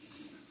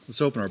Let's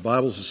open our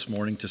Bibles this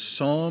morning to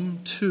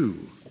Psalm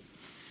 2.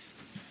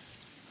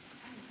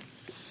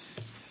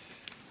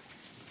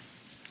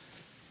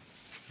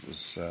 It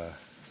was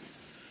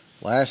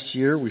last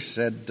year we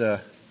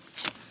said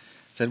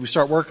we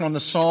start working on the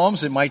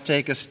Psalms. It might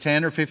take us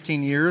 10 or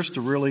 15 years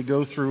to really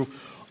go through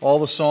all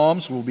the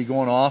Psalms. We'll be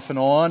going off and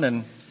on,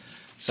 and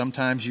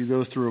sometimes you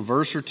go through a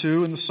verse or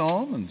two in the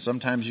Psalm, and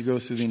sometimes you go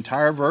through the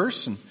entire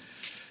verse, and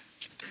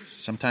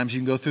sometimes you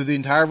can go through the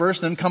entire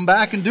verse, then come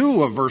back and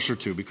do a verse or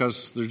two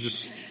because they're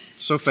just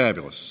so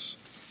fabulous.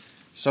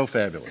 So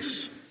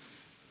fabulous.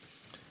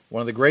 One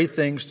of the great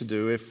things to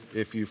do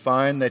if you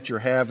find that you're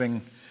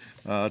having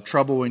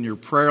trouble in your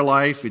prayer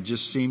life, it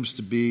just seems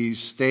to be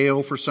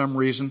stale for some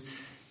reason,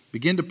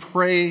 begin to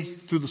pray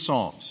through the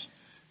Psalms.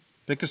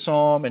 Pick a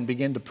psalm and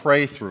begin to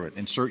pray through it.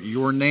 Insert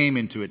your name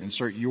into it.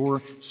 Insert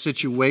your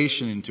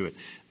situation into it.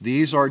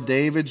 These are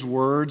David's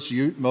words,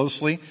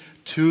 mostly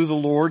to the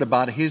Lord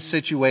about his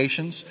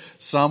situations.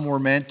 Some were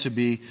meant to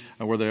be,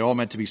 were they all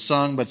meant to be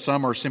sung, but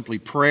some are simply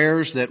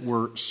prayers that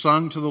were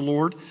sung to the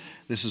Lord.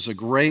 This is a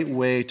great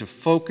way to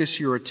focus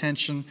your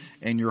attention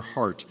and your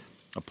heart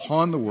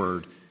upon the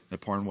Word and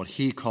upon what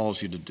He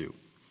calls you to do.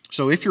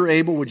 So if you're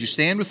able, would you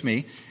stand with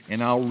me,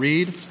 and I'll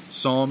read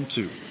Psalm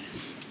 2.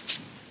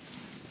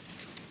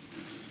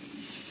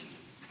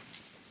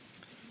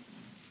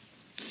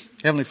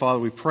 Heavenly Father,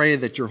 we pray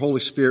that your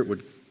Holy Spirit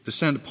would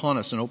descend upon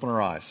us and open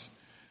our eyes,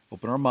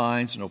 open our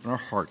minds, and open our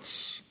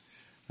hearts.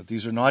 That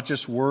these are not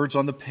just words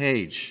on the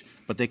page,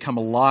 but they come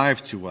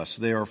alive to us.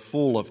 They are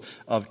full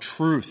of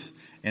truth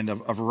and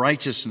of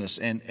righteousness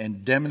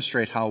and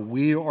demonstrate how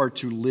we are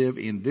to live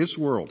in this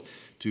world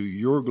to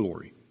your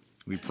glory.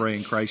 We pray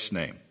in Christ's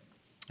name.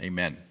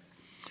 Amen.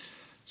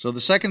 So the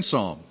second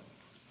psalm.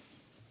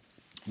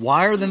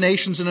 Why are the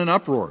nations in an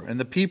uproar and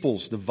the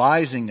peoples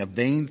devising a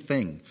vain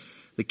thing?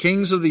 The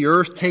kings of the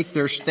earth take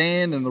their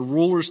stand, and the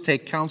rulers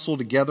take counsel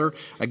together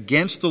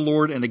against the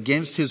Lord and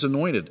against his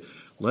anointed.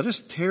 Let us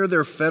tear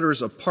their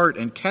fetters apart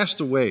and cast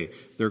away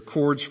their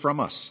cords from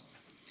us.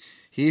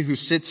 He who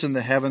sits in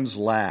the heavens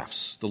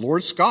laughs. The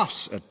Lord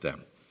scoffs at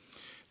them.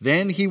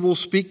 Then he will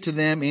speak to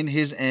them in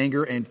his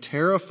anger and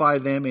terrify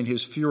them in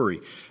his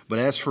fury. But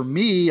as for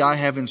me, I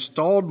have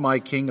installed my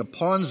king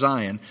upon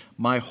Zion,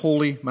 my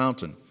holy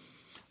mountain.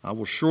 I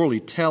will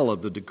surely tell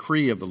of the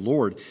decree of the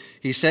Lord.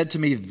 He said to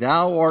me,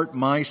 Thou art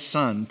my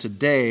son,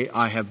 today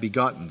I have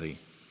begotten thee.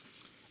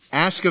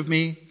 Ask of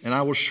me, and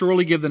I will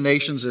surely give the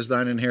nations as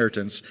thine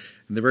inheritance,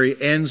 and the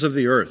very ends of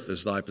the earth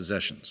as thy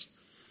possessions.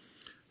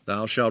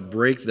 Thou shalt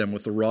break them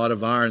with the rod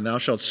of iron, thou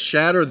shalt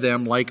shatter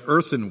them like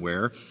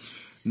earthenware.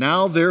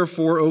 Now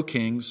therefore, O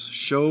kings,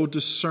 show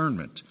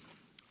discernment.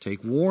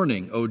 Take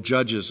warning, O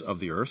judges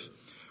of the earth.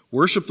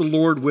 Worship the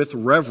Lord with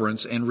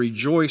reverence, and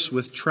rejoice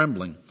with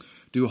trembling.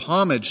 Do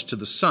homage to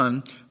the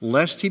Son,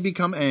 lest he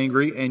become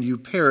angry and you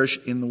perish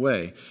in the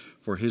way,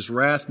 for his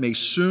wrath may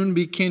soon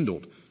be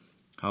kindled.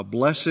 How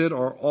blessed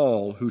are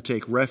all who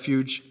take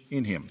refuge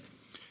in him.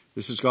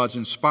 This is God's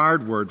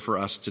inspired word for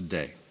us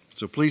today.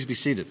 So please be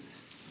seated.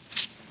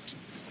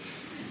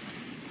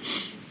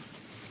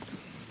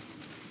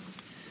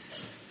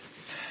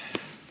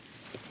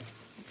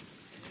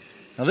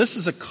 Now this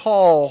is a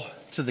call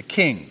to the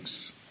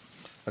kings,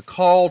 a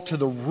call to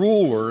the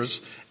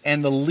rulers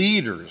and the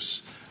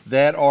leaders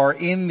that are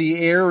in the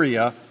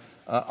area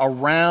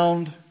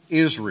around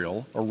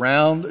Israel,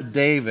 around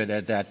David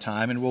at that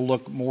time, and we'll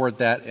look more at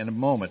that in a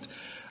moment.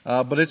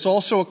 But it's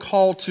also a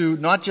call to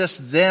not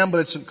just them, but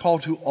it's a call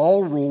to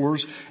all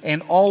rulers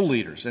and all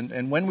leaders.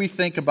 And when we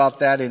think about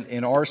that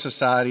in our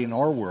society, in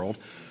our world,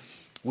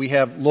 we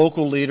have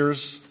local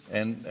leaders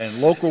and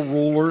local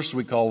rulers.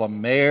 We call them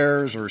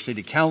mayors or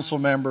city council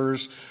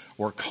members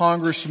or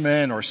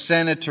congressmen or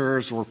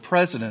senators or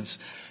presidents.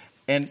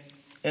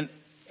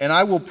 And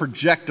I will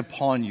project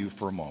upon you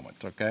for a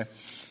moment, okay?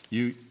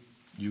 You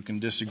can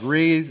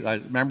disagree.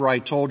 Remember I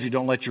told you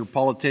don't let your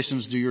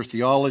politicians do your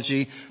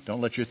theology.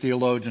 Don't let your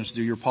theologians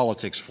do your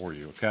politics for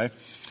you, okay?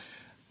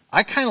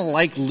 I kind of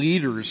like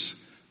leaders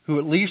who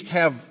at least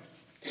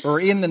are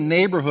in the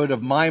neighborhood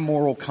of my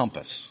moral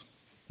compass,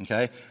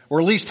 okay? Or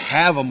at least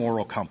have a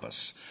moral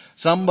compass.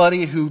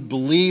 Somebody who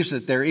believes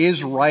that there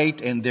is right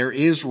and there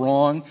is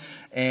wrong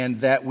and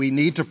that we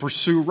need to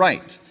pursue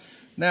right.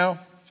 Now,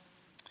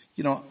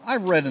 you know,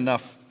 I've read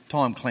enough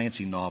Tom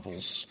Clancy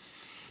novels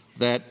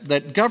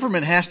that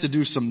government has to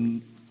do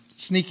some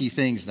sneaky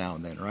things now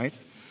and then, right?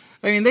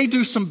 I mean, they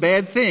do some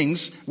bad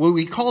things. Well,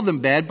 we call them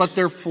bad, but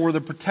they're for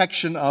the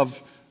protection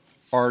of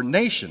our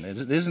nation.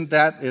 Isn't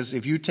that,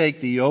 if you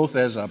take the oath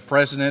as a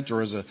president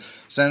or as a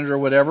senator or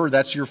whatever,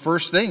 that's your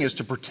first thing, is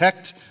to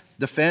protect,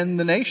 defend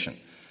the nation.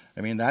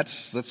 I mean,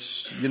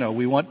 that's you know,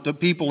 we want the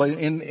people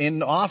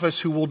in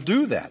office who will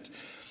do that.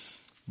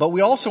 But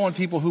we also want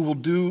people who will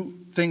do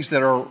things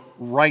that are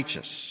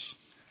righteous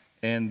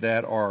and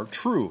that are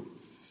true.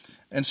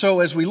 And so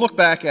as we look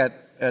back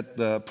at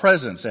the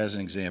presidents as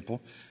an example,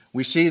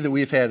 we see that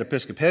we've had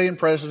Episcopalian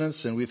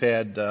presidents and we've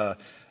had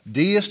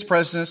deist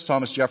presidents.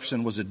 Thomas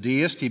Jefferson was a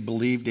deist. He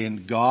believed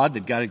in God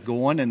that got it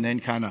going and then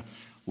kind of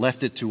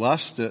left it to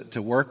us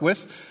to work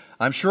with.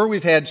 I'm sure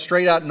we've had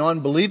straight-out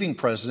non-believing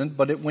president,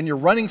 but when you're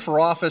running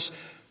for office,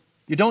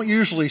 you don't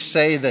usually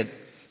say that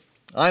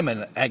I'm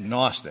an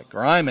agnostic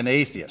or I'm an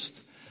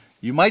atheist.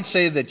 You might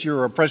say that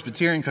you're a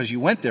Presbyterian because you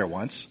went there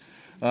once,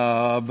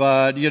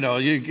 but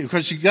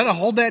because you got to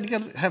hold that, you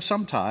got to have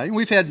some tie.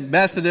 We've had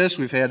Methodists,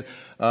 we've had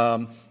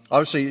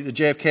obviously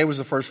JFK was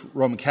the first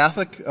Roman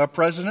Catholic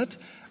president.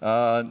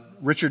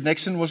 Richard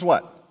Nixon was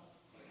what?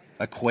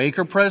 A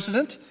Quaker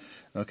president.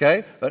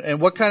 Okay, and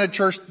what kind of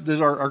church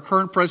does our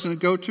current president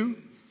go to?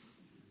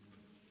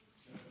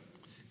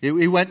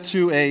 He went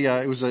to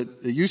it was a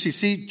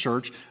UCC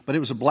church, but it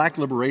was a black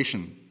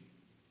liberation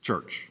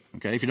church.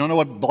 Okay, if you don't know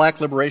what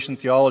black liberation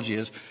theology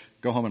is,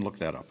 go home and look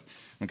that up.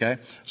 Okay,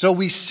 so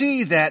we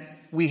see that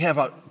we have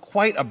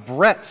quite a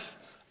breadth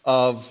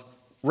of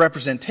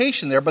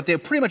representation there, but they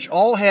pretty much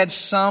all had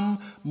some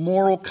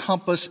moral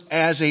compass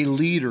as a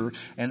leader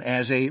and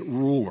as a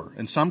ruler,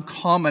 and some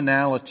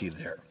commonality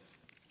there.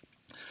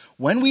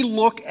 When we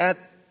look at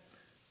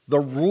the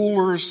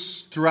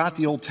rulers throughout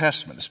the Old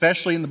Testament,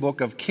 especially in the book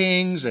of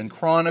Kings and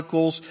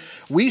Chronicles,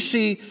 we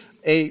see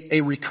a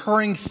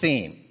recurring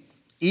theme.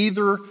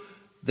 Either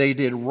they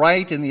did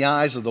right in the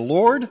eyes of the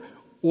Lord,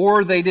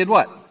 or they did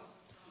what?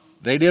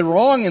 They did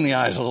wrong in the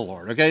eyes of the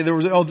Lord. Okay, there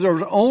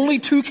were only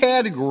two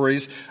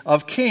categories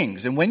of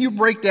kings. And when you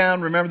break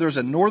down, remember there's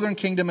a northern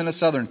kingdom and a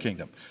southern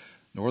kingdom.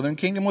 Northern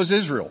kingdom was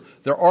Israel.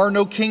 There are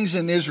no kings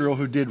in Israel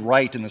who did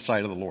right in the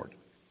sight of the Lord.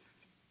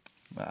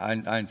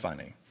 I'm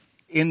finding.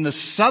 In the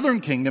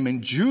southern kingdom,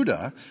 in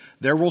Judah,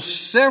 there were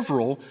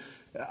several,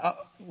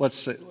 let's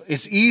say,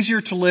 it's easier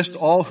to list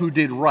all who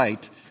did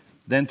right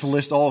than to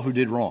list all who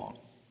did wrong.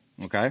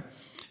 Okay?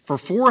 For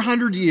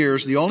 400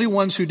 years, the only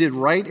ones who did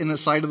right in the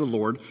sight of the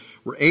Lord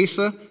were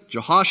Asa,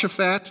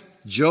 Jehoshaphat,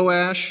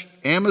 Joash,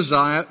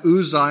 Amaziah,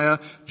 Uzziah,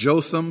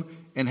 Jotham,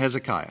 and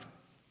Hezekiah.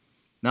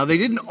 Now, they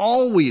didn't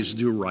always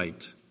do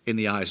right in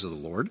the eyes of the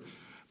Lord,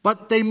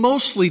 but they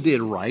mostly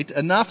did right,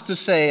 enough to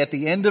say at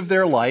the end of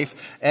their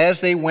life, as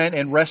they went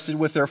and rested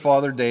with their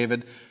father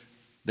David,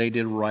 they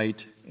did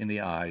right in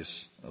the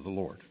eyes of the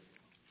Lord.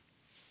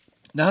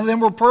 None of them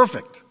were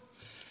perfect.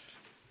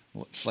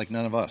 Well, it's like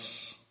none of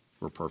us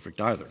were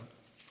perfect either.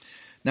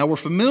 Now, we're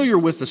familiar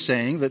with the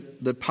saying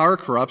that power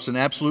corrupts and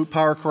absolute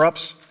power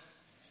corrupts.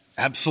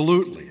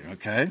 Absolutely,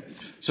 okay?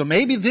 So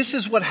maybe this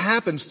is what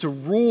happens to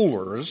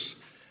rulers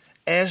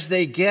as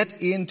they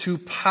get into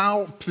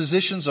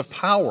positions of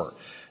power.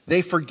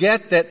 They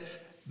forget that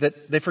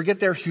they forget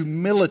their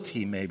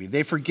humility, maybe.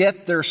 They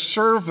forget their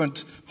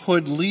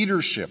servanthood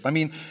leadership. I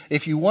mean,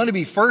 if you want to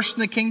be first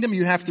in the kingdom,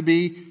 you have to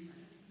be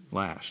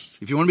last.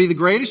 If you want to be the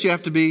greatest, you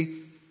have to be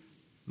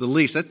the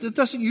least. That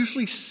doesn't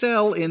usually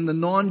sell in the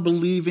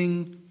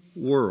non-believing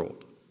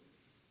world.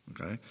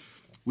 Okay?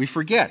 We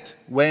forget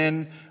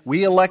when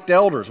we elect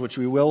elders, which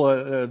we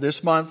will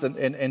this month,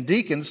 and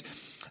deacons,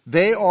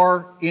 they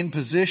are in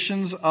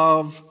positions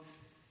of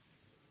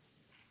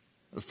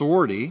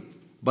authority,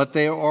 but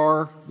they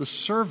are the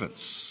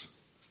servants.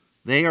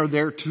 They are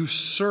there to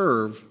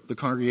serve the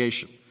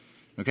congregation.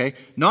 Okay?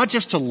 Not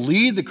just to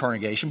lead the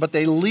congregation, but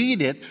they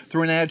lead it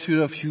through an attitude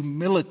of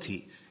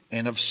humility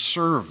and of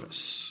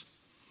service.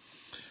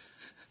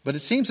 But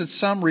it seems that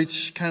some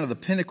reach kind of the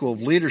pinnacle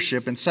of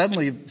leadership, and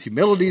suddenly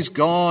humility's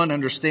gone,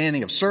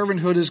 understanding of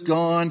servanthood is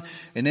gone,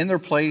 and in their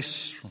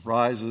place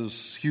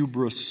rises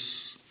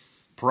hubris,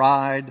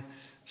 pride,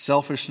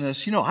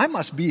 selfishness. I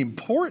must be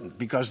important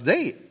because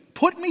they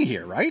put me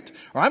here, right?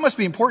 Or I must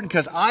be important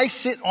because I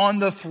sit on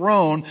the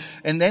throne,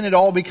 and then it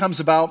all becomes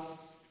about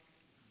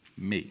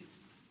me.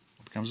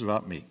 It becomes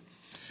about me.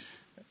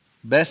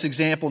 Best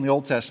example in the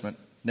Old Testament,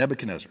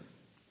 Nebuchadnezzar.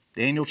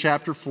 Daniel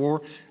chapter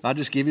 4, I'll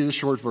just give you the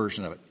short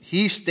version of it.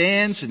 He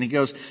stands and he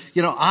goes,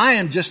 I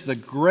am just the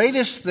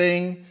greatest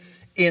thing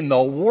in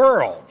the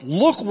world.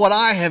 Look what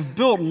I have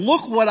built.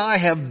 Look what I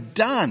have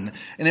done.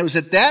 And it was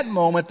at that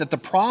moment that the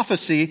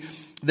prophecy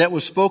that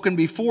was spoken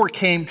before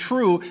came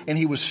true, and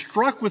he was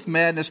struck with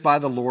madness by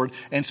the Lord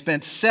and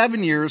spent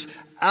 7 years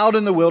out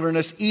in the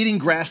wilderness eating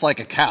grass like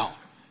a cow.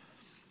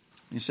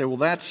 You say, well,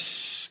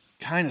 that's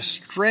kind of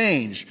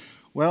strange.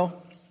 Well,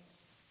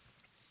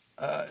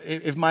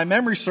 if my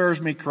memory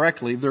serves me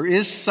correctly, there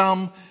is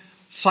some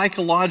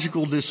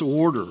psychological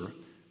disorder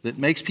that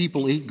makes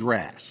people eat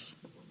grass.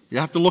 You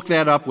have to look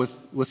that up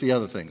with the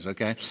other things,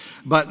 okay?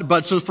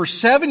 But so for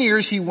 7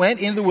 years he went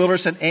into the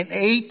wilderness and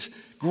ate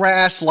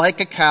grass like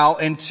a cow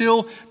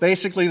until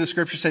basically the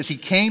scripture says he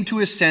came to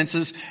his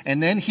senses,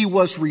 and then he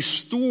was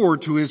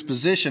restored to his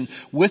position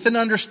with an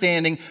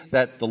understanding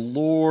that the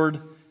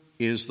Lord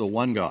is the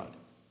one God,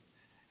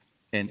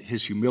 and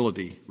his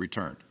humility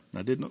returned. Now,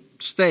 it didn't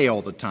stay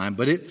all the time,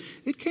 but it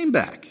came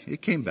back.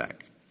 It came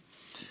back.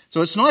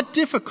 So it's not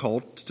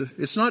difficult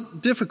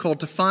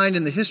to find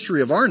in the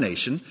history of our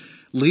nation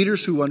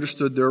leaders who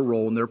understood their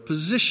role and their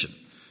position.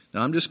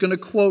 Now, I'm just going to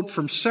quote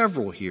from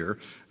several here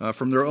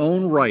from their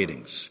own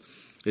writings.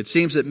 It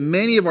seems that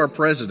many of our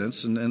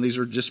presidents, and these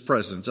are just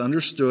presidents,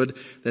 understood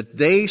that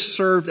they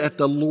served at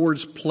the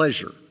Lord's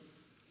pleasure.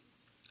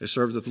 They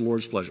served at the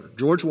Lord's pleasure.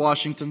 George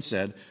Washington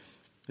said,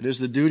 It is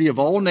the duty of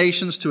all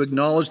nations to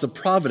acknowledge the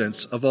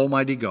providence of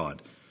Almighty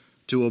God,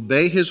 to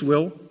obey His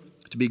will,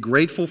 to be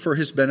grateful for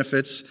His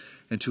benefits,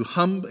 and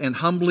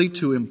humbly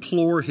to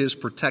implore His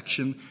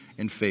protection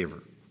and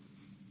favor.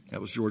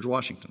 That was George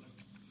Washington.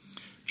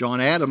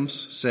 John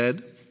Adams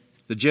said,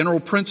 "The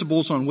general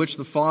principles on which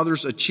the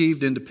fathers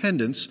achieved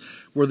independence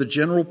were the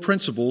general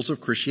principles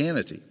of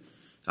Christianity.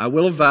 I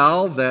will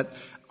avow that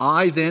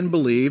I then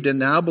believed and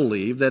now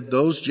believe that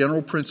those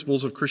general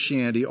principles of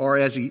Christianity are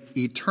as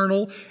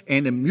eternal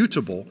and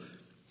immutable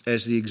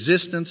as the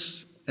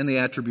existence and the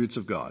attributes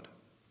of God."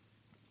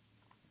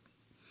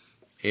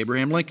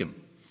 Abraham Lincoln.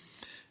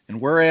 "And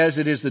whereas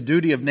it is the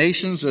duty of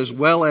nations as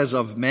well as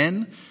of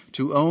men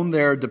to own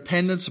their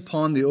dependence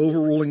upon the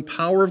overruling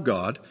power of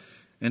God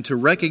and to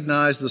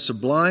recognize the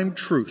sublime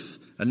truth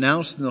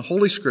announced in the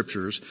Holy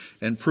Scriptures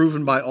and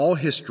proven by all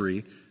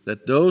history,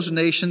 that those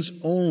nations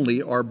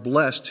only are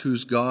blessed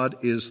whose God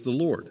is the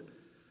Lord."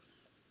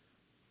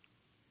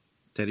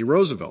 Teddy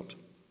Roosevelt.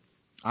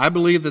 "I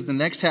believe that the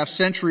next half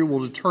century will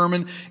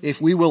determine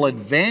if we will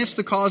advance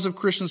the cause of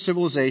Christian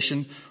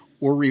civilization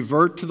or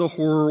revert to the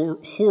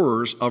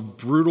horrors of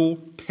brutal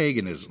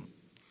paganism."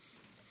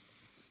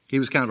 He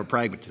was kind of a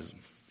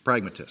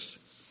pragmatist.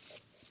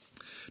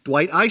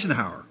 Dwight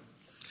Eisenhower.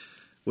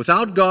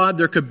 "Without God,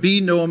 there could be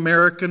no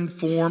American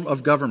form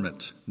of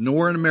government,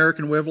 nor an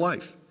American way of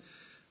life.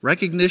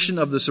 Recognition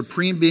of the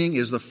Supreme Being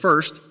is the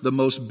first, the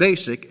most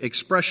basic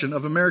expression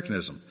of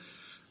Americanism.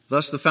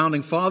 Thus the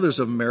founding fathers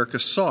of America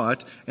saw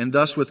it, and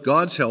thus with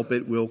God's help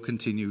it will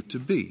continue to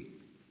be."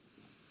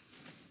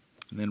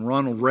 And then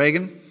Ronald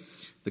Reagan.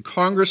 "The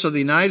Congress of the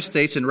United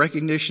States, in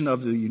recognition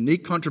of the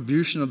unique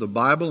contribution of the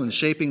Bible in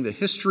shaping the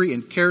history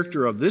and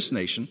character of this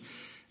nation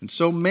and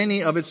so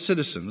many of its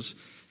citizens,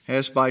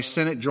 has by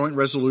Senate Joint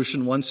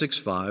Resolution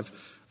 165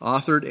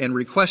 authored and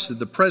requested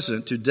the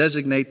President to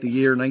designate the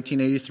year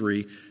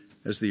 1983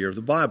 as the year of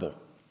the Bible."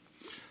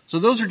 So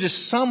those are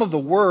just some of the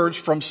words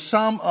from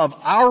some of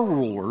our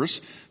rulers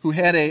who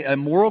had a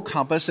moral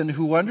compass and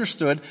who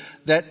understood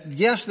that,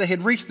 yes, they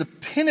had reached the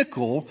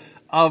pinnacle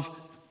of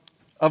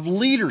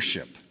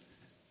leadership,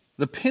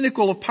 the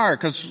pinnacle of power,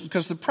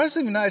 because the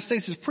President of the United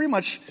States is pretty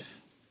much,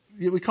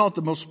 we call it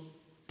the most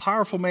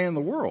powerful man in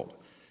the world.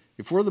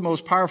 If we're the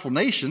most powerful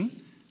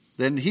nation,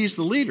 then he's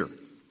the leader.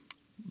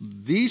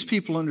 These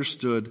people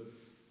understood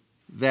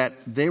that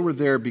they were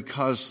there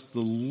because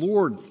the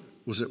Lord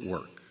was at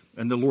work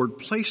and the Lord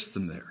placed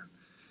them there.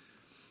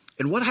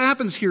 And what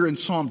happens here in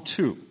Psalm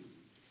 2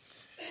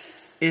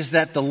 is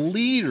that the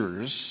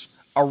leaders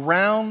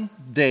around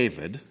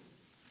David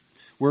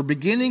were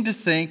beginning to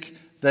think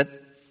that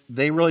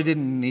they really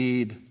didn't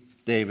need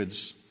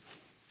David's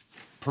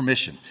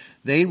permission.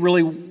 They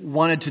really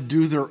wanted to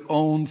do their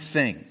own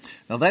thing.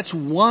 Now that's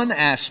one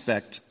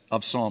aspect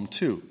of Psalm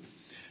 2.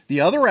 The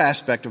other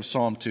aspect of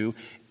Psalm 2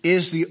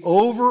 is the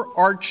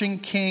overarching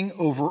king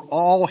over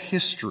all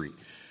history.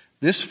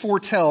 This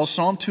foretells,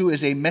 Psalm 2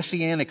 is a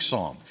messianic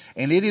psalm,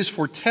 and it is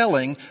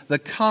foretelling the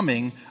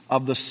coming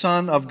of the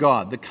Son of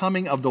God, the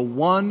coming of the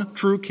one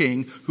true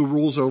king who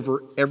rules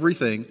over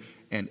everything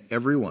and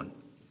everyone,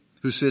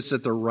 who sits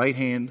at the right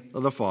hand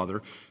of the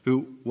Father,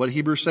 who, what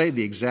Hebrews say,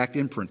 the exact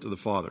imprint of the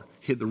Father,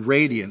 the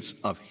radiance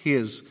of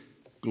his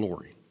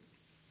glory.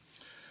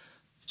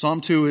 Psalm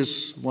 2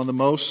 is one of the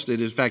most, it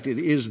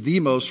is the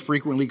most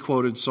frequently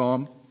quoted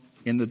psalm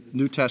in the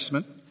New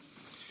Testament.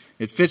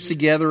 It fits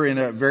together in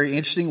a very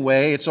interesting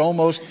way. It's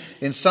almost,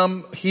 in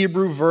some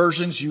Hebrew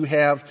versions, you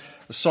have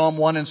Psalm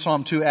 1 and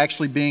Psalm 2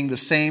 actually being the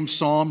same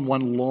psalm,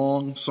 one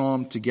long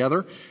psalm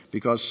together,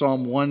 because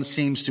Psalm 1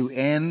 seems to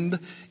end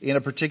in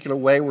a particular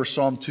way where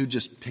Psalm 2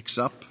 just picks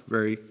up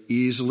very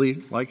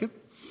easily like it.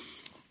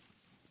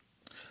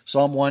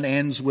 Psalm 1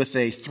 ends with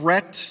a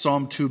threat.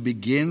 Psalm 2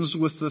 begins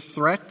with the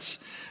threat.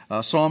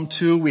 Psalm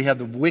 2, we have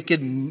the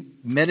wicked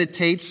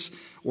meditates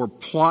or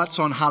plots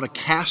on how to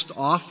cast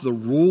off the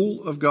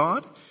rule of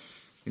God.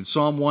 In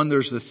Psalm 1,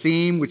 there's the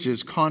theme, which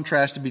is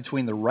contrasted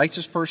between the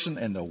righteous person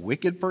and the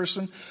wicked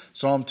person.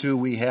 Psalm 2,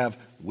 we have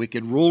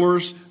wicked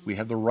rulers. We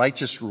have the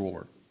righteous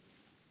ruler,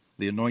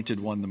 the anointed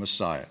one, the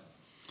Messiah.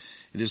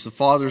 It is the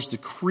Father's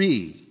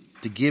decree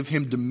to give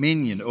him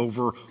dominion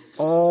over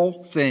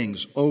all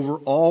things, over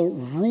all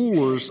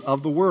rulers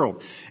of the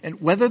world.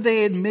 And whether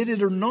they admit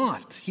it or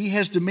not, he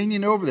has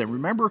dominion over them.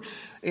 Remember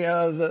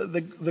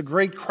the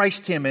great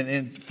Christ hymn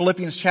in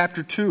Philippians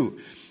chapter 2.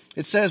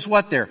 It says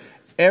what there?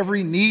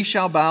 Every knee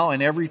shall bow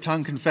and every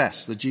tongue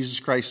confess that Jesus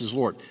Christ is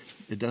Lord.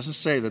 It doesn't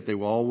say that they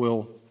all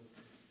will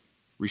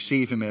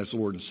receive him as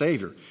Lord and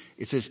Savior.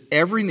 It says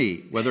every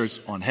knee, whether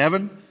it's on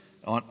heaven,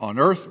 on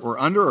earth, or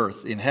under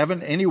earth, in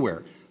heaven,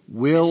 anywhere,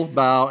 will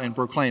bow and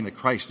proclaim that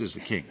Christ is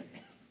the King.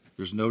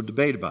 There's no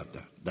debate about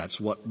that.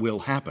 That's what will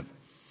happen.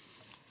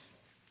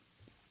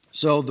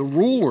 So the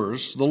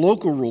rulers, the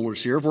local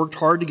rulers here, have worked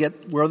hard to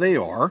get where they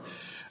are.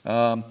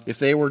 If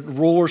they were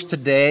rulers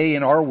today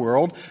in our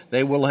world,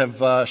 they will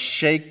have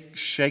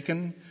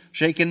shaken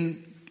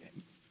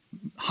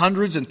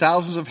hundreds and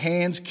thousands of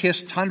hands,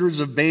 kissed hundreds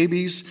of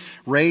babies,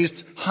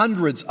 raised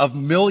hundreds of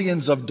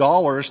millions of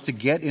dollars to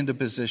get into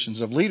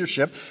positions of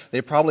leadership.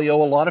 They probably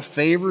owe a lot of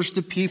favors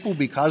to people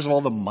because of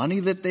all the money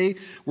that they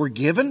were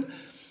given.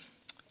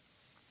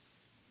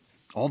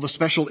 All the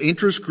special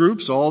interest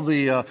groups, all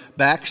the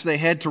backs they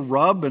had to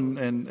rub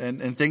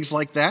and things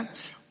like that.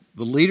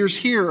 The leaders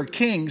here are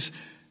kings.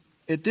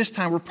 At this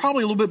time were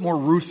probably a little bit more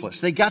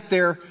ruthless. They got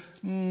there,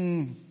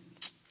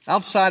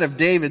 outside of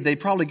David, they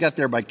probably got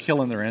there by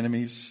killing their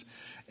enemies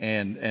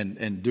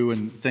and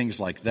doing things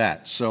like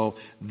that. So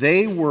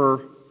they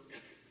were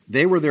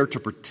there to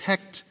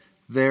protect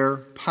their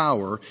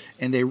power,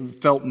 and they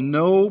felt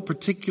no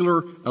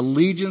particular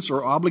allegiance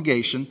or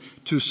obligation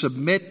to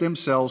submit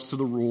themselves to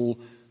the rule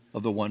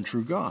of the one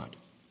true God.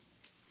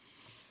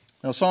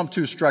 Now, Psalm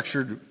 2 is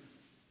structured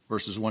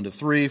verses 1 to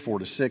 3, 4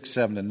 to 6,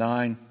 7 to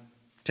 9,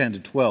 10 to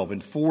 12 in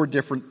 4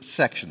 different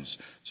sections.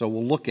 So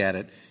we'll look at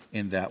it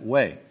in that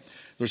way.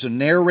 There's a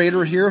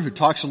narrator here who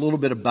talks a little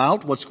bit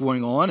about what's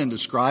going on and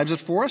describes it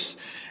for us.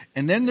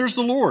 And then there's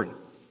the Lord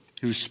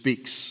who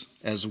speaks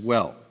as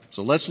well.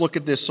 So let's look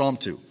at this Psalm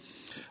 2.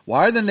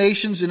 Why are the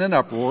nations in an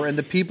uproar and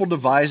the people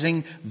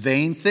devising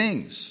vain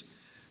things?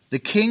 The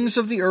kings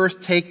of the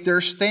earth take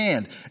their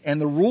stand, and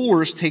the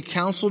rulers take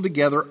counsel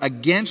together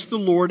against the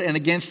Lord and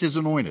against his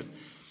anointed.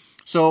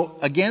 So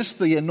against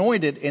the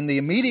anointed in the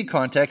immediate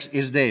context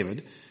is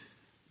David,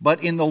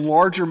 but in the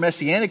larger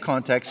messianic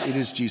context, it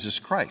is Jesus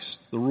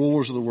Christ. The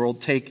rulers of the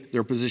world take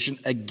their position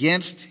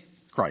against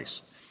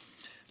Christ.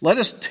 Let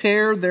us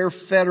tear their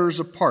fetters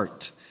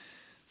apart.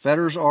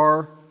 Fetters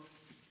are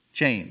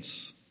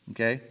chains,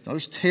 okay? Let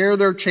us tear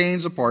their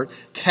chains apart,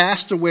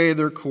 cast away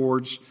their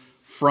cords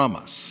from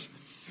us.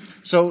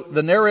 So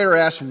the narrator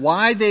asks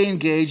why they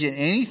engage in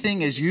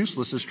anything as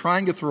useless as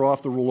trying to throw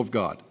off the rule of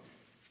God.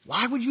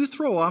 Why would you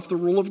throw off the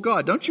rule of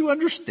God? Don't you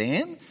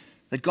understand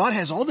that God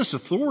has all this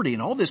authority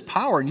and all this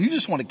power and you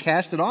just want to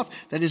cast it off?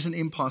 That is an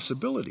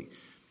impossibility.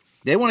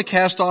 They want to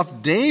cast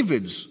off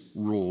David's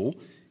rule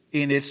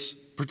in its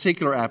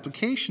particular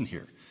application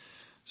here.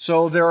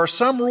 So there are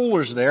some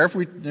rulers there. If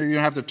you don't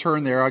have to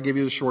turn there, I'll give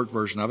you the short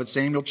version of it.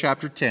 Samuel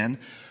chapter 10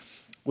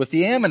 with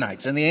the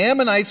Ammonites. And the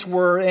Ammonites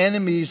were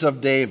enemies of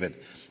David.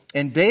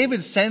 And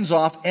David sends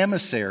off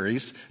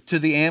emissaries to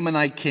the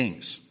Ammonite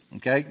kings.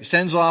 Okay? He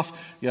sends off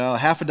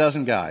half a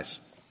dozen guys.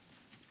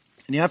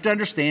 And you have to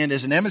understand,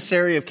 as an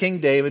emissary of King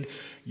David,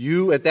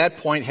 you at that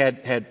point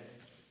had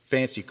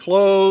fancy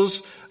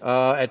clothes.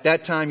 At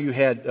that time you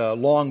had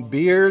long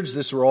beards.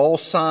 These were all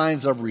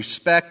signs of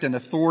respect and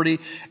authority.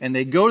 And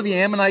they go to the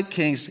Ammonite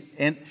kings,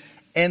 and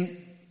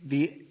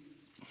the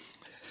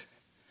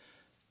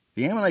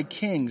Ammonite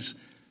kings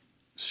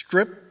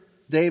strip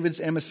David's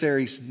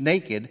emissaries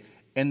naked,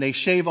 and they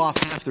shave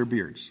off half their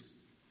beards.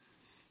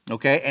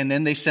 Okay? And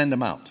then they send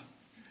them out.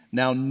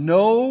 Now,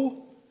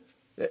 you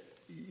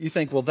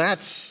think, well,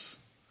 that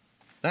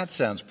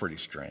sounds pretty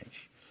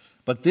strange.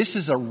 But this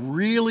is a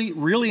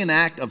really an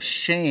act of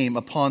shame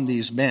upon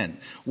these men.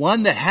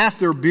 One, that half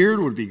their beard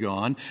would be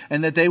gone,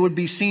 and that they would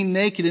be seen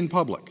naked in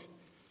public.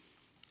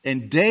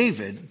 And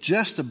David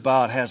just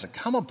about has a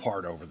come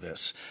apart over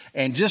this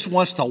and just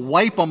wants to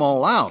wipe them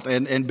all out.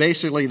 And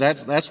basically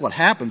that's what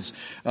happens.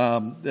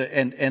 And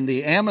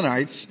the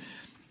Ammonites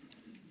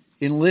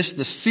enlist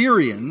the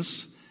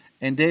Syrians,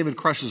 and David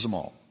crushes them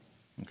all.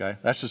 Okay,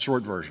 that's the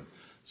short version.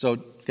 So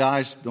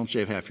guys, don't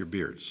shave half your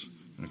beards.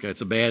 Okay,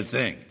 it's a bad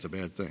thing. It's a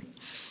bad thing.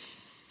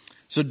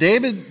 So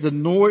David, the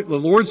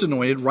Lord's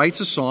anointed, writes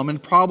a psalm,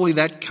 and probably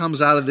that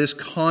comes out of this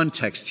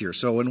context here.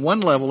 So in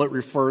one level, it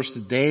refers to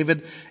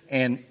David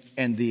and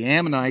the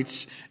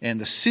Ammonites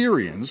and the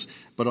Syrians,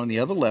 but on the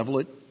other level,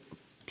 it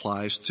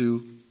applies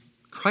to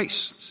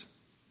Christ.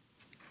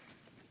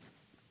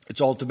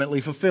 It's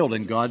ultimately fulfilled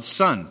in God's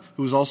Son,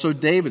 who is also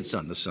David's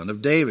son, the son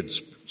of David,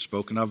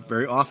 spoken of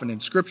very often in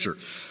Scripture.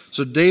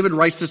 So David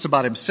writes this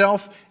about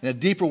himself. In a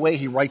deeper way,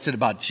 he writes it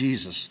about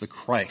Jesus, the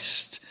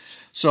Christ.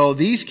 So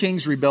these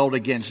kings rebelled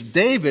against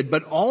David,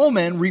 but all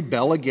men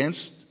rebel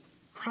against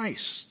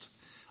Christ.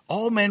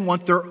 All men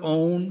want their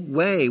own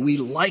way. We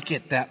like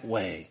it that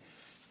way.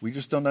 We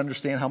just don't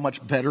understand how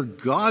much better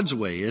God's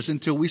way is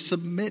until we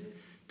submit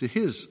to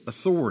his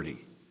authority.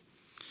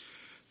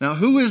 Now,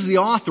 who is the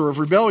author of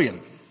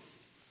rebellion?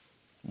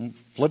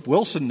 Flip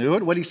Wilson knew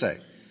it. What did he say?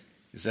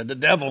 He said, the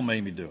devil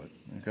made me do it.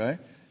 Okay?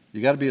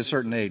 You got to be a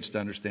certain age to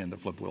understand the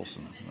Flip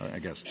Wilson, I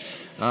guess.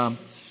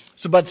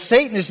 But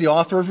Satan is the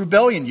author of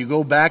rebellion. You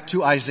go back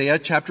to Isaiah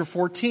chapter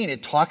 14.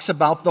 It talks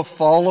about the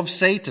fall of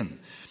Satan.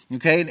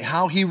 Okay? And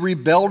how he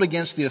rebelled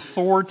against the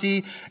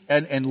authority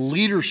and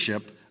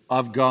leadership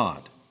of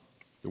God.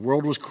 The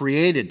world was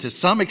created to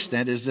some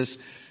extent as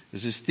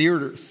this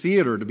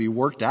theater to be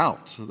worked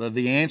out. So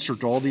the answer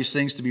to all these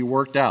things to be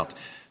worked out.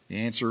 The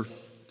answer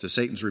to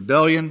Satan's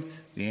rebellion,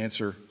 the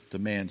answer to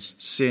man's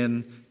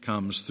sin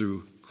comes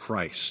through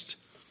Christ.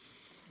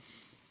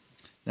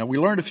 Now, we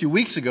learned a few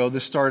weeks ago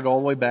this started all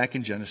the way back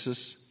in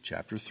Genesis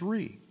chapter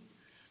 3.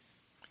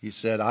 He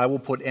said, I will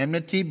put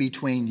enmity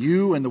between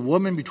you and the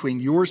woman,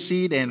 between your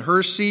seed and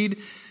her seed.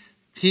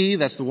 He,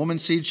 that's the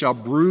woman's seed, shall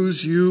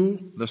bruise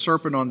you, the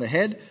serpent, on the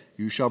head.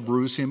 You shall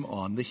bruise him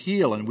on the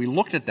heel. And we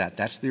looked at that.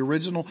 That's the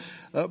original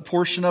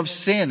portion of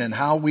sin and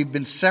how we've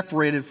been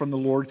separated from the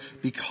Lord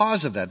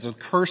because of that. It's a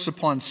curse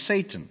upon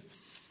Satan.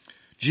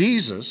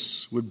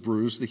 Jesus would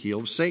bruise the heel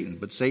of Satan,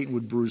 but Satan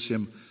would bruise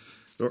him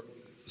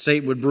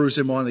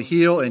on the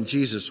heel, and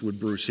Jesus would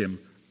bruise him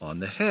on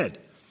the head.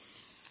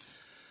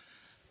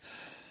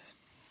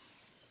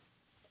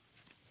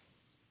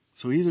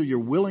 So either you're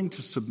willing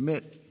to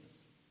submit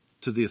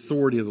to the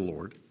authority of the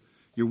Lord,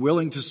 you're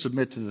willing to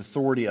submit to the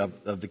authority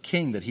of the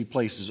king that he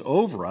places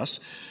over us,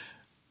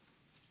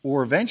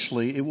 or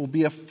eventually it will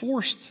be a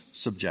forced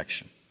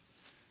subjection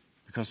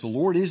because the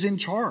Lord is in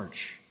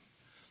charge.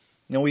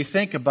 Now we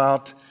think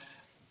about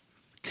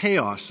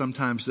chaos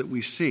sometimes that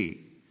we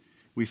see.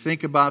 We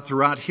think about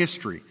throughout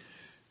history.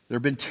 There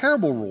have been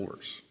terrible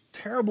rulers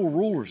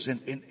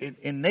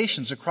in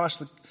nations across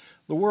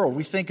the world.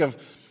 We think of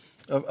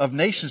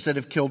nations that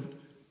have killed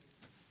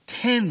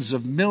tens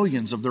of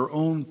millions of their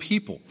own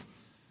people,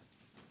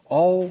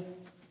 all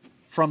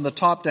from the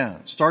top down.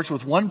 It starts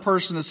with one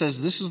person that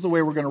says, this is the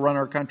way we're going to run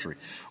our country.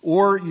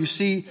 Or you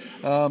see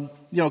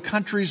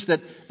countries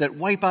that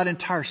wipe out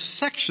entire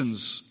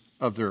sections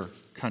of their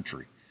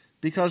country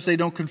because they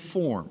don't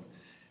conform.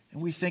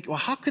 And we think, well,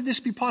 how could this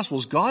be possible?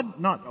 Is God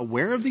not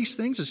aware of these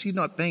things? Is he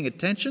not paying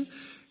attention?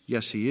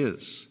 Yes, he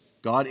is.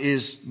 God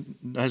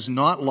has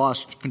not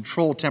lost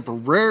control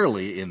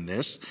temporarily in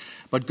this,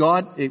 but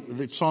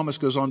the psalmist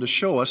goes on to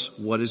show us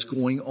what is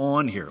going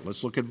on here.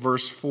 Let's look at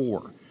verse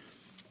 4.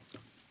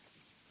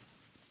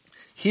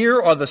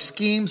 Here are the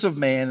schemes of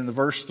man in the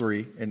verse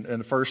 3, in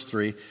the first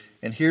 3,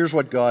 and here's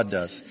what God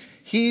does.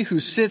 He who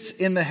sits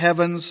in the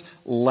heavens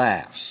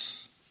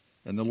laughs,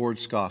 and the Lord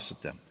scoffs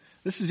at them.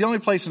 This is the only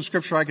place in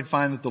Scripture I could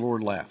find that the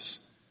Lord laughs.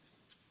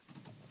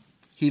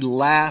 He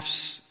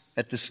laughs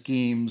at the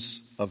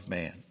schemes of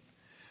man.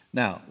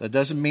 Now, that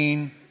doesn't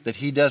mean that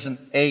he doesn't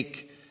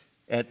ache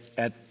at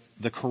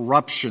the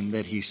corruption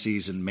that he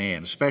sees in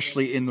man,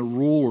 especially in the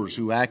rulers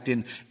who act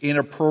in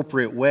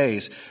inappropriate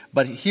ways.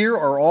 But here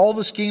are all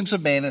the schemes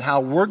of man and how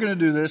we're going to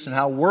do this and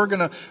how we're going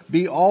to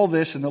be all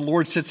this, and the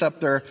Lord sits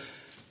up there.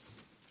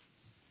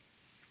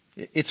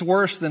 It's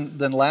worse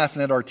than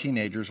laughing at our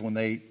teenagers when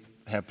they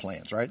have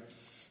plans, right?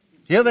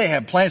 Here they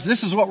have plans.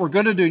 This is what we're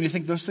going to do. And you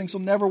think those things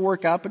will never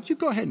work out, but you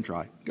go ahead and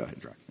try. Go ahead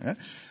and try. Yeah?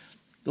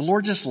 The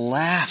Lord just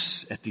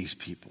laughs at these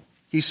people.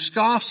 He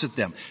scoffs at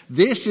them.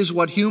 This is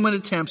what human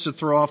attempts to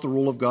throw off the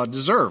rule of God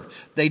deserve.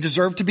 They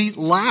deserve to be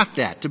laughed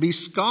at, to be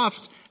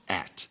scoffed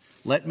at.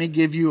 Let me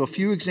give you a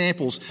few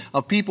examples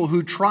of people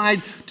who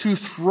tried to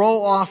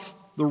throw off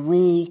the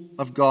rule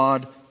of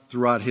God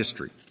throughout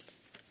history.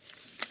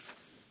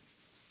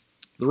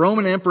 The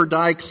Roman Emperor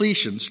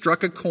Diocletian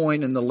struck a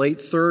coin in the late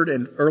 3rd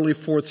and early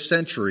 4th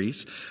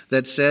centuries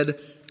that said,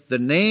 "The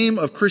name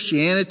of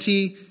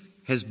Christianity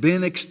has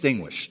been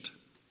extinguished."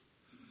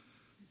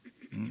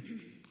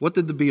 What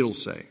did the Beatles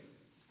say?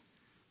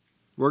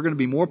 We're going to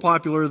be more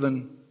popular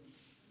than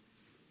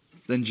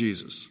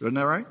Jesus. Isn't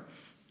that right?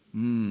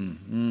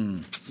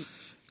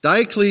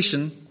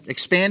 Diocletian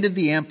expanded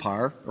the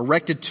empire,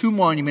 erected 2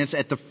 monuments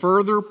at the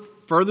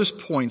furthest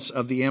points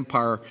of the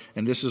empire,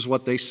 and this is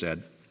what they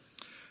said.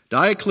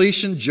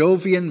 Diocletian,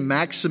 Jovian,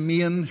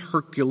 Maximian,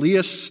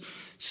 Herculeus,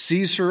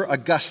 Caesar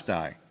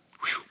Augusti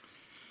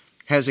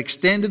has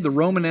extended the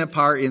Roman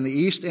Empire in the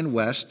east and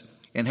west,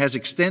 and has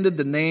extended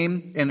the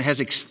name and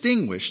has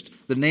extinguished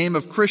the name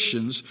of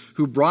Christians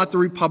who brought the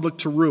republic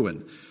to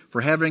ruin,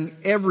 for having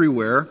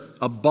everywhere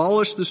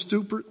abolished the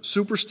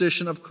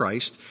superstition of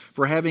Christ,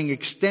 for having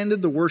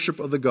extended the worship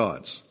of the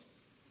gods.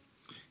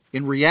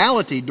 In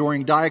reality,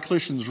 during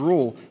Diocletian's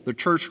rule, the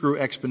church grew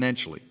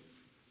exponentially.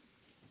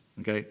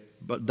 Okay,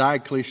 but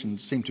Diocletian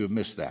seemed to have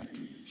missed that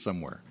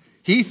somewhere.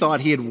 He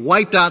thought he had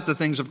wiped out the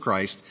things of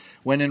Christ,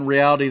 when in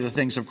reality the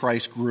things of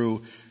Christ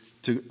grew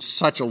to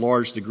such a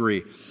large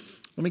degree.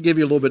 Let me give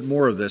you a little bit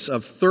more of this.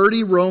 Of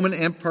 30 Roman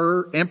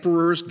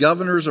emperors,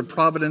 governors of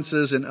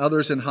provinces, and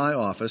others in high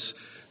office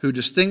who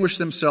distinguished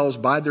themselves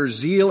by their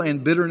zeal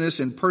and bitterness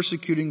in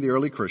persecuting the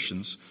early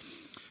Christians,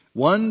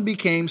 one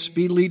became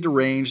speedily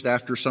deranged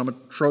after some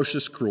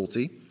atrocious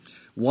cruelty.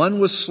 One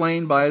was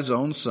slain by his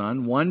own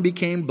son. One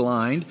became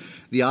blind.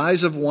 The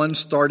eyes of one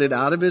started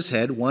out of his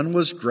head. One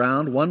was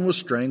drowned. One was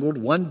strangled.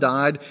 One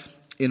died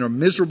in a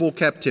miserable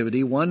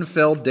captivity. One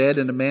fell dead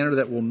in a manner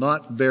that will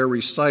not bear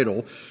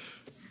recital.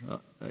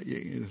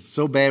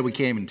 So bad we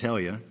can't even tell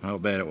you how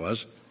bad it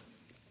was.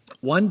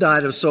 One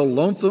died of so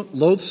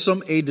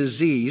loathsome a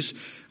disease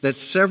that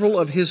several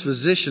of his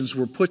physicians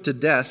were put to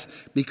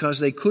death because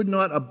they could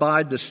not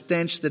abide the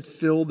stench that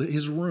filled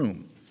his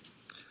room.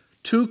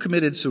 2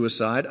 committed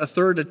suicide. A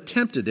third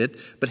attempted it,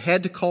 but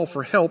had to call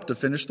for help to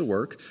finish the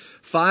work.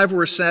 5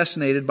 were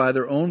assassinated by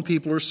their own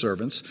people or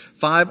servants.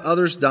 5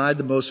 others died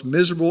the most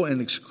miserable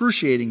and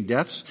excruciating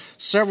deaths,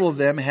 several of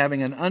them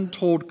having an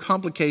untold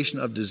complication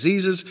of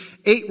diseases.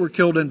 8 were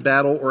killed in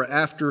battle or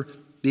after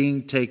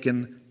being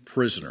taken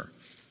prisoner.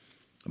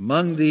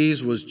 Among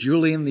these was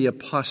Julian the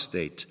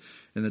Apostate,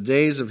 In the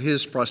days of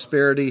his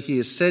prosperity, he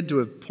is said to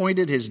have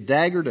pointed his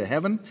dagger to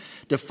heaven,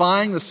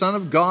 defying the Son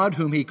of God,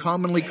 whom he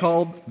commonly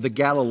called the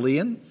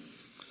Galilean.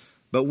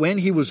 But when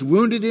he was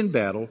wounded in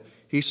battle,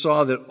 he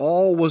saw that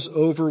all was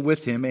over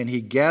with him, and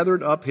he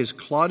gathered up his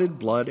clotted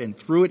blood and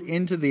threw it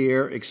into the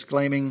air,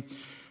 exclaiming,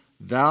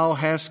 "Thou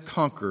hast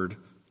conquered,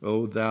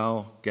 O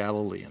thou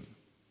Galilean."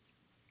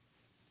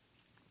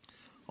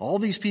 All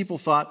these people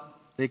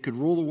thought they could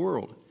rule the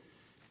world.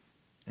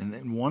 And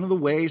then one of the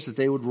ways that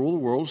they would rule the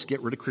world was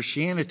get rid of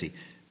Christianity.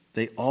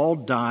 They all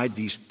died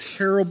these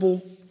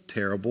terrible,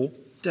 terrible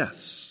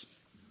deaths.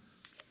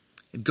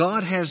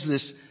 God has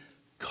this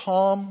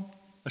calm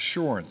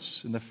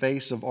assurance in the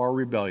face of our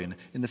rebellion,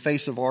 in the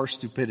face of our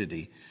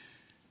stupidity,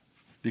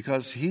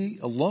 because he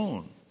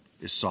alone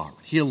is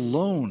sovereign. He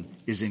alone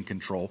is in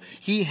control.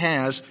 He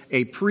has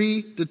a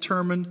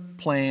predetermined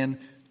plan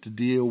to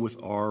deal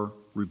with our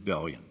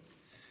rebellion.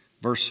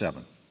 Verse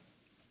 7.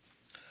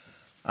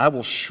 I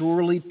will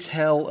surely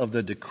tell of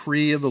the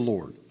decree of the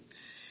Lord.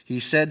 He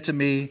said to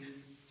me,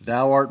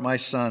 "Thou art my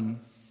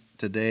son,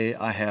 today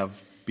I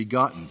have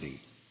begotten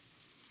thee."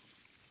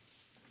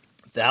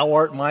 Thou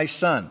art my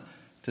son,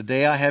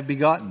 today I have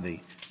begotten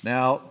thee.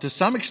 Now, to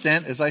some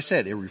extent, as I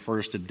said, it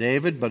refers to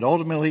David, but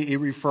ultimately it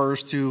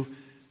refers to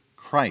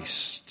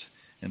Christ.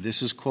 And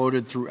this is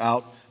quoted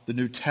throughout the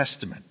New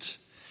Testament.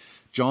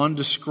 John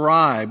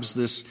describes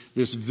this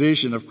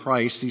vision of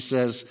Christ. He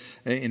says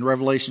in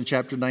Revelation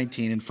chapter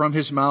 19, "And from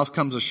his mouth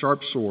comes a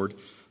sharp sword,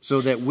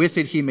 so that with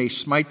it he may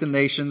smite the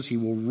nations. He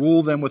will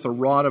rule them with a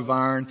rod of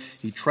iron.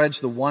 He treads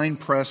the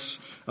winepress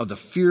of the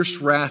fierce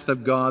wrath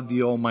of God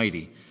the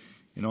Almighty.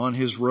 And on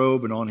his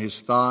robe and on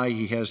his thigh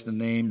he has the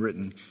name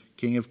written,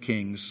 King of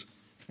Kings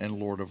and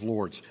Lord of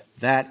Lords."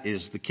 That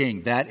is the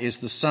King. That is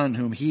the Son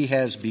whom he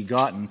has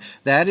begotten.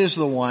 That is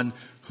the one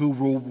who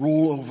will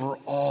rule over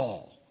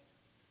all.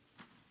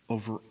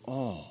 Over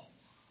all.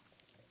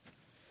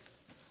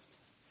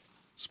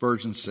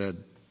 Spurgeon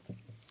said,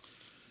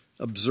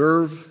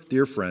 "Observe,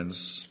 dear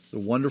friends, the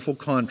wonderful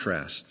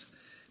contrast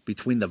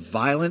between the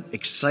violent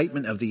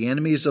excitement of the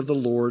enemies of the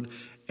Lord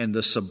and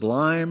the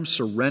sublime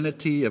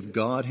serenity of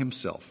God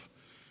himself."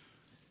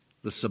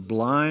 The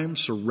sublime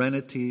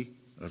serenity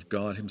of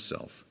God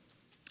himself.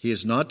 He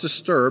is not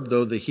disturbed,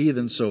 though the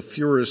heathen so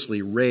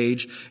furiously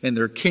rage and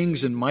their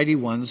kings and mighty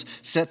ones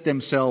set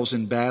themselves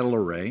in battle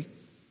array.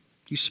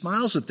 He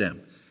smiles at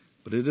them,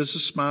 but it is a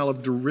smile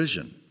of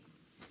derision.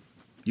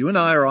 You and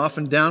I are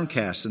often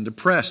downcast and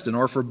depressed, and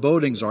our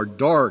forebodings are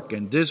dark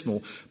and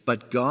dismal,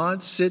 but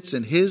God sits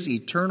in his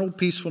eternal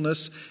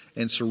peacefulness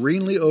and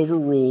serenely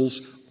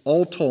overrules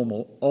all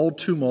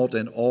tumult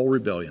and all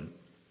rebellion.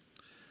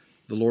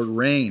 The Lord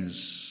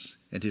reigns,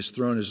 and his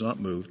throne is not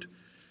moved,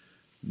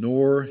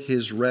 nor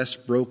his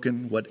rest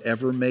broken,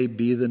 whatever may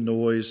be the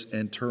noise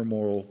and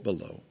turmoil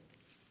below.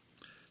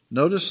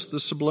 Notice the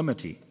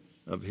sublimity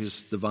of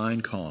his divine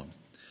calm.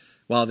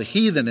 While the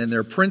heathen and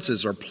their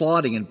princes are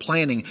plotting and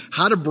planning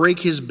how to break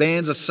his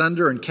bands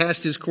asunder and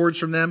cast his cords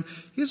from them,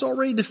 he has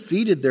already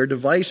defeated their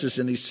devices,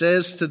 and he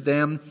says to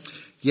them,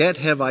 "Yet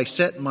have I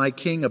set my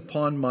king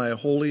upon my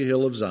holy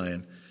hill of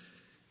Zion.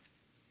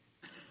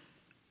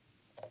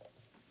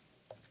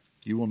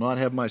 You will not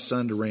have my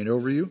son to reign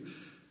over you,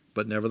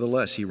 but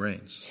nevertheless he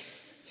reigns.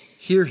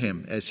 Hear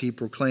him as he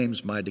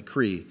proclaims my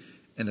decree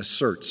and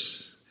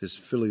asserts his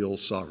filial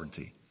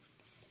sovereignty."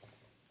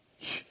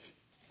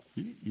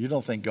 You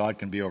don't think God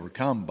can be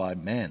overcome by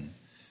men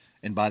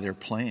and by their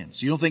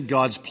plans. You don't think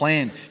God's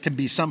plan can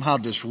be somehow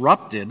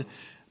disrupted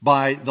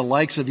by the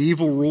likes of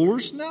evil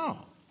rulers?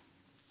 No.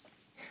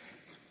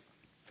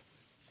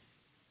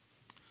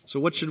 So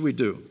what should we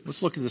do?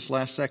 Let's look at this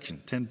last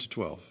section, 10 to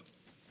 12.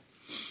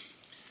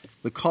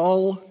 The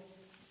call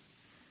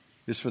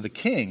is for the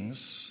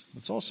kings.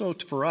 It's also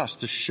for us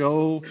to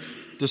show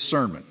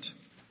discernment.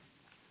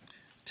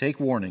 Take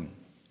warning,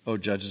 O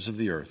judges of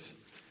the earth.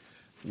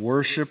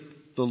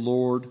 Worship the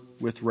Lord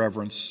with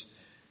reverence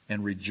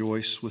and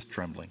rejoice with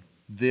trembling.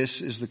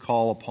 This is the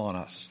call upon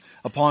us,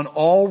 upon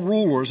all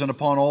rulers and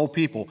upon all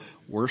people.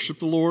 Worship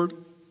the Lord,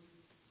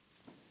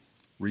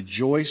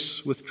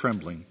 rejoice with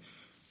trembling,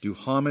 do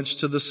homage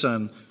to the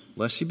Son,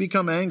 lest he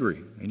become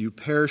angry and you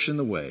perish in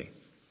the way,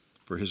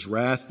 for his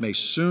wrath may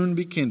soon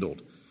be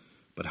kindled.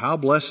 But how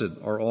blessed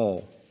are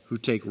all who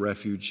take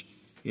refuge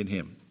in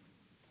him.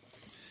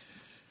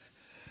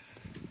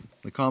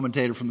 The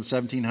commentator from the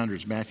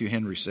 1700s, Matthew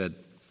Henry, said,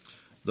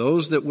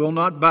 "Those that will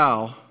not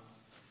bow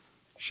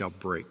shall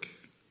break."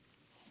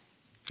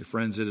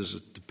 Friends, it is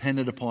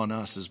dependent upon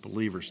us as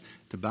believers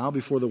to bow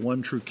before the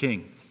one true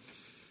King.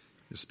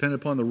 It's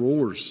dependent upon the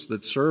rulers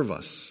that serve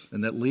us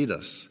and that lead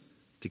us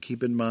to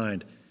keep in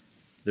mind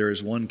there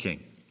is one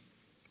King.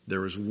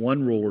 There is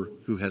one ruler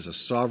who has a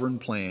sovereign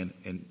plan,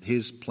 and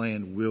his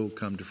plan will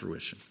come to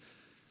fruition.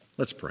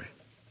 Let's pray.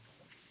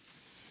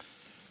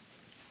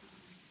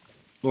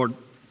 Lord,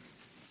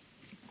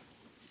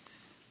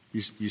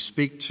 you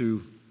speak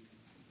to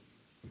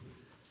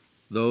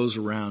those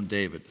around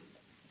David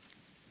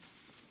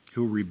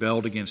who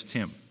rebelled against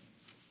him.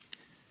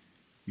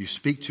 You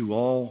speak to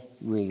all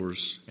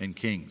rulers and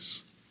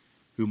kings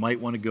who might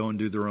want to go and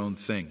do their own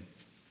thing.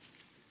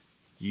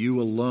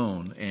 You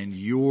alone and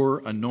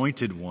your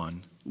anointed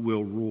one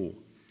will rule.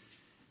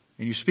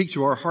 And you speak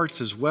to our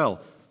hearts as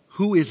well.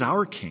 Who is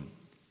our king?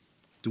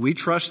 Do we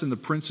trust in the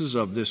princes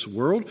of this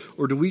world,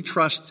 or do we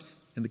trust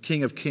in the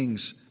King of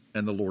Kings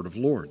and the Lord of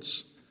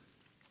Lords?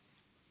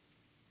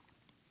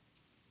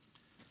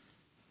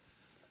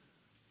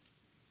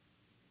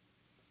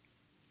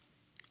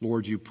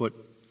 Lord, you put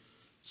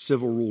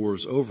civil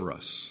rulers over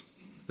us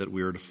that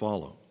we are to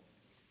follow,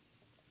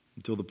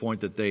 until the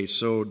point that they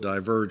so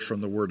diverge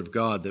from the word of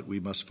God that we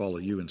must follow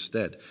you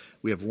instead.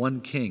 We have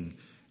one king,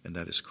 and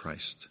that is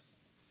Christ.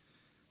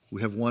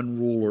 We have one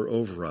ruler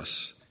over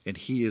us, and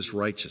he is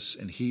righteous,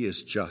 and he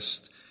is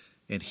just,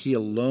 and he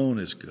alone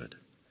is good.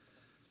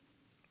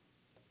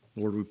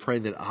 Lord, we pray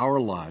that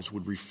our lives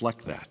would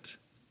reflect that.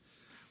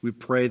 We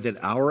pray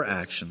that our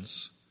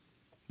actions,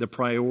 the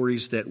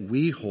priorities that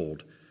we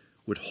hold,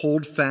 would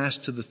hold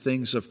fast to the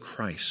things of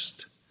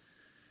Christ.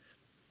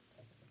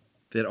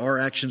 That our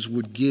actions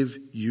would give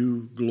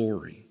you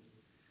glory.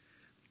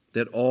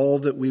 That all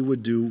that we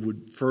would do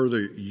would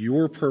further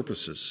your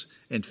purposes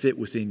and fit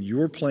within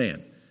your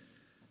plan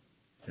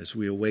as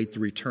we await the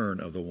return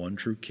of the one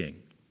true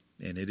King.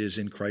 And it is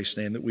in Christ's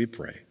name that we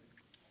pray.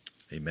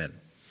 Amen.